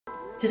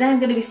Today I'm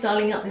going to be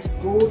styling up this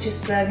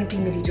gorgeous burgundy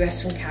midi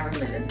dress from Karen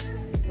Millen.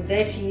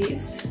 There she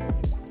is.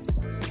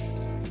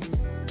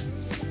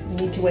 You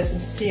need to wear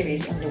some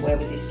serious underwear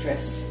with this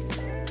dress.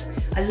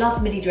 I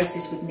love midi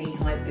dresses with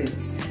knee-high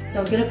boots, so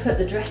I'm going to put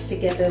the dress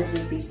together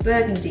with these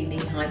burgundy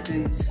knee-high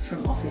boots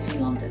from Office in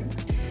London.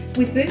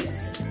 With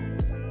boots,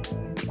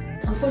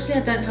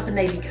 unfortunately I don't have a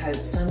navy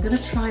coat, so I'm going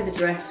to try the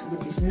dress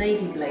with this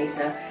navy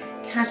blazer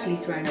casually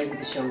thrown over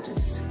the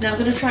shoulders. Now I'm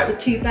going to try it with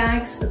two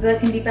bags, a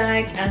burgundy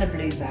bag and a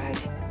blue bag.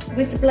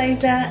 With the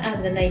blazer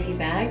and the navy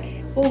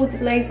bag, or with the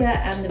blazer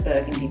and the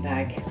burgundy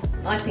bag.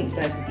 I think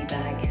burgundy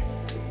bag.